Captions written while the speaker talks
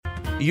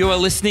You are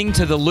listening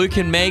to the Luke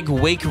and Meg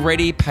Week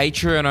Ready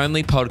Patreon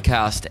only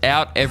podcast,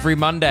 out every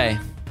Monday.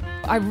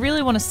 I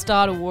really want to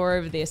start a war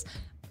over this.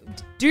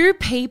 Do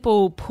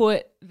people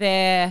put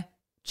their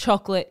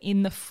chocolate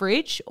in the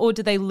fridge or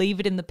do they leave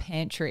it in the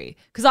pantry?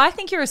 Because I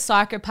think you're a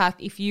psychopath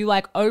if you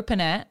like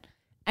open it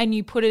and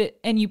you put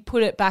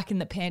it back in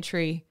the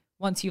pantry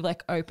once you've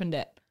like opened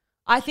it.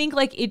 I think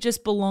like it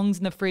just belongs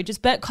in the fridge.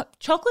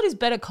 Chocolate is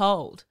better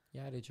cold.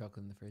 Yeah, I do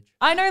chocolate in the fridge.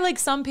 I know like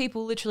some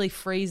people literally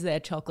freeze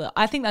their chocolate.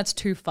 I think that's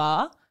too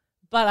far,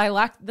 but I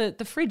like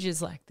the fridge is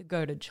like the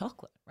go-to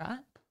chocolate, right?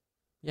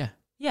 Yeah.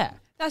 Yeah.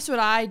 That's what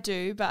I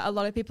do, but a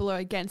lot of people are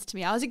against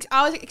me. I was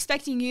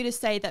expecting you to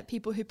say that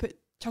people who put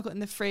chocolate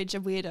in the fridge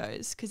are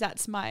weirdos, because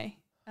that's my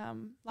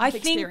life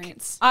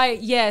experience.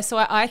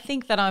 I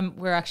think that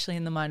we're actually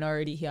in the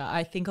minority here.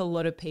 I think a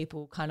lot of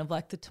people kind of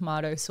like the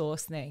tomato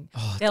sauce thing.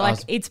 They're like,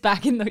 it's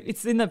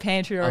in the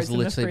pantry or it's in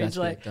the fridge.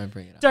 Like, don't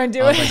bring it up. Don't do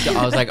it.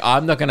 I was like,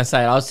 I'm not going to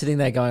say it. I was sitting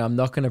there going, I'm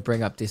not going to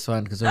bring up this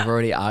one because we've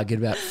already argued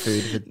about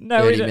food for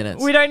 30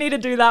 minutes. We don't need to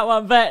do that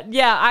one. But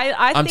yeah,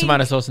 I think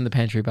tomato sauce in the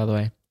pantry, by the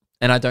way.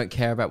 And I don't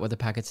care about what the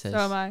packet says. So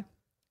am I.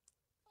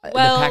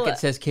 Well, the packet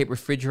says keep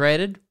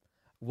refrigerated.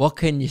 What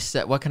can you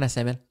say? What can I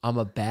say, man? I'm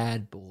a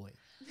bad boy.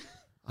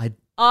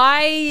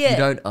 You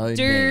don't own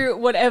do me.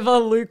 Whatever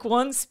Luke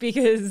wants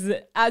because,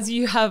 as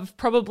you have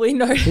probably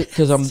noticed,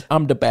 because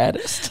I'm the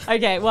baddest.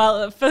 Okay,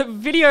 well, for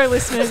video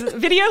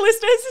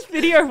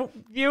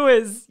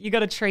viewers, you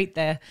got a treat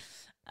there.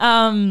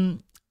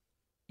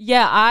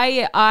 Yeah,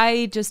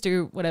 I just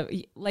do whatever.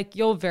 Like,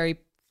 you're very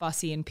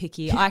fussy and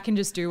picky. I can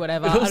just do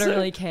whatever. I don't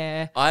really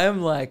care.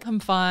 I'm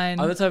fine.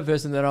 I'm the type of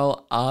person that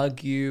I'll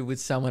argue with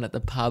someone at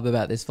the pub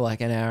about this for like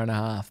an hour and a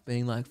half,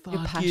 being like,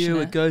 fuck you,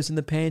 it goes in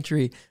the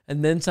pantry.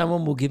 And then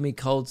someone will give me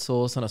cold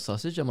sauce on a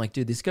sausage. I'm like,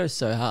 dude, this goes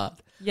so hard.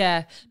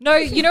 Yeah. No,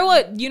 you know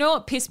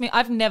what pissed me?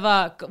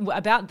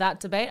 About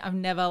that debate,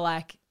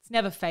 it's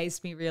never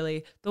fazed me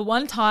really. The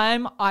one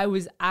time I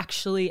was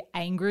actually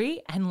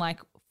angry and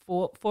like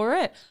fought for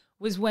it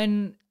was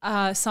when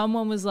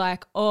someone was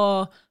like,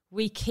 oh,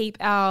 we keep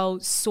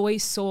our soy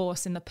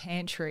sauce in the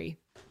pantry.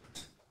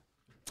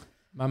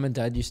 Mum and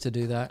Dad used to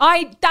do that.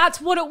 That's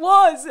what it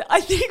was.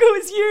 I think it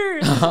was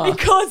you. It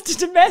caused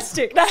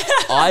domestic.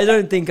 I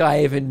don't think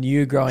I even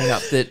knew growing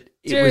up that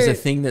it was a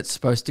thing that's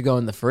supposed to go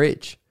in the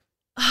fridge.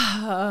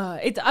 A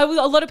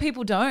lot of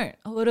people don't.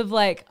 A lot of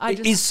like,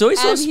 is soy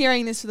sauce? I'm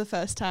hearing this for the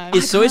first time.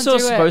 Is soy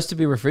sauce supposed to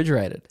be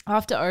refrigerated?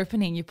 After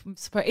opening,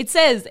 it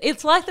says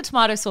it's like the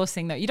tomato sauce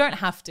thing though. You don't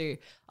have to.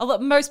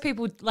 Most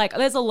people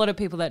there's a lot of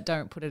people that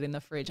don't put it in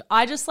the fridge.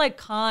 I just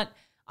can't.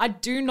 I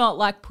do not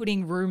like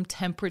putting room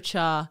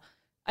temperature.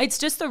 It's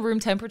just the room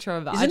temperature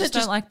of it. I just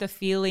don't like the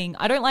feeling.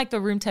 I don't like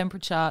the room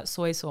temperature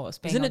soy sauce.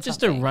 Isn't it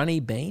just a runny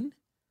bean?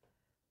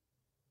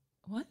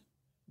 What?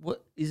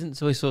 What isn't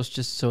soy sauce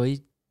just soy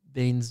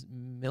beans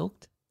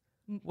milked?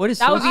 What is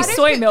that? Would be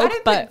soy milk, I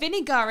don't but put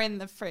vinegar in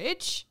the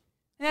fridge.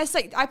 And that's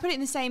like I put it in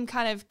the same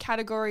kind of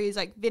category as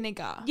like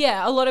vinegar.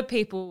 Yeah, a lot of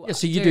people. Yeah,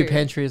 so you do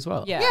pantry as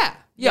well. Yeah.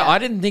 I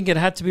didn't think it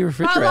had to be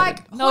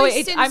refrigerated.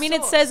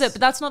 It says it, but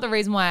that's not the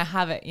reason why I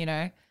have it. You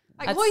know,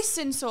 like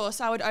hoisin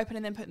sauce, I would open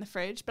and then put in the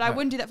fridge, but I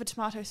wouldn't do that for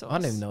tomato sauce. I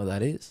don't even know what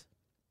that is.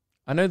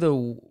 I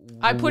know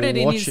I put it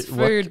in his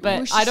food,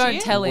 but I don't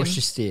tell him.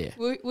 Worcestershire.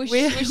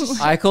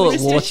 I call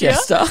it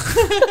Worcester.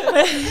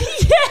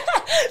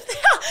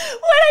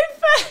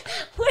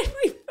 When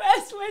we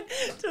first went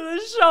to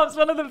the shops,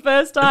 one of the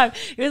first time,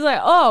 he was like,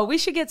 oh, we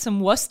should get some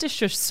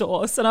Worcestershire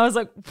sauce. And I was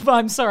like,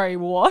 I'm sorry,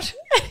 what?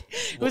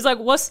 It was like,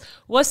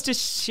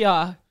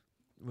 Worcestershire.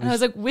 And I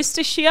was like,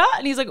 Worcestershire?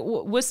 And he's like,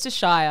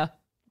 Worcestershire.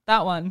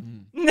 That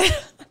one.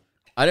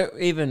 I don't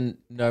even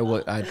know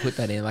what I'd put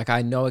that in. Like,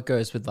 I know it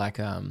goes with like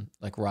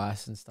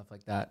rice and stuff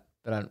like that,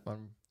 but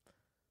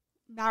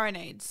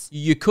marinades.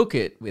 You cook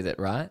it with it,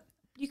 right?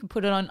 You can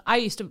put it on.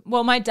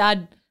 My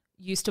dad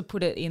used to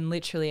put it in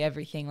literally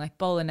everything, like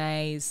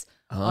bolognese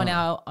in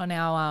our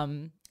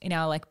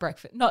like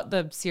breakfast, not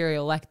the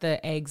cereal, like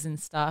the eggs and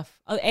stuff.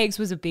 Eggs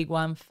was a big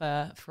one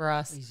for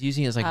us. He's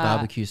using it as like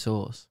barbecue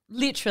sauce.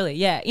 Literally,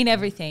 yeah, in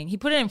everything. He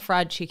put it in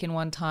fried chicken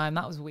one time.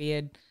 That was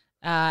weird.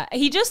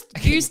 He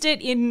just used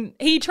it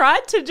he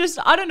tried to just,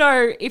 I don't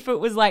know if it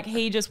was like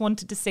he just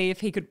wanted to see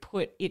if he could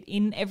put it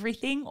in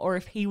everything or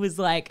if he was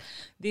like,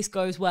 this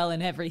goes well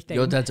in everything.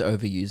 Your dad's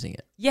overusing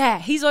it. Yeah,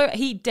 he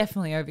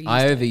definitely overused it.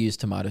 I overused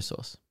tomato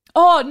sauce.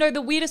 Oh, no,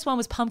 the weirdest one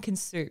was pumpkin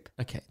soup.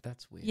 Okay,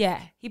 that's weird.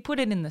 Yeah, he put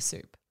it in the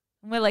soup.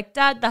 And we're like,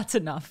 Dad, that's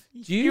enough.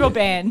 You're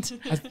banned.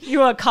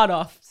 You are cut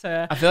off,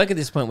 sir. I feel like at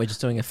this point we're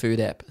just doing a food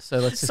app, so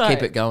let's just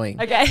keep it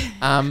going. Okay.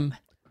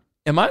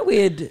 Am I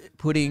weird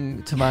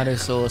putting tomato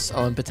sauce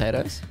on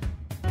potatoes?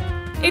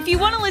 If you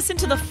want to listen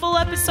to the full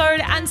episode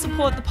and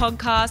support the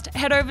podcast,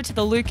 head over to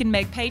the Luke and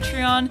Meg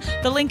Patreon.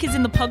 The link is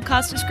in the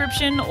podcast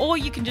description, or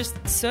you can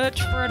just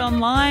search for it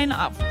online.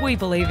 We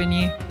believe in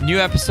you. New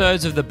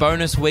episodes of the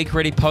Bonus Week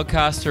Ready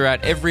podcast are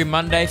out every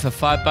Monday for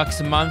 $5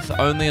 a month,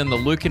 only on the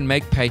Luke and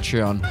Meg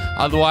Patreon.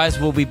 Otherwise,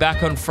 we'll be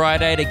back on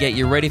Friday to get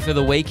you ready for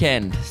the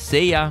weekend.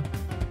 See ya.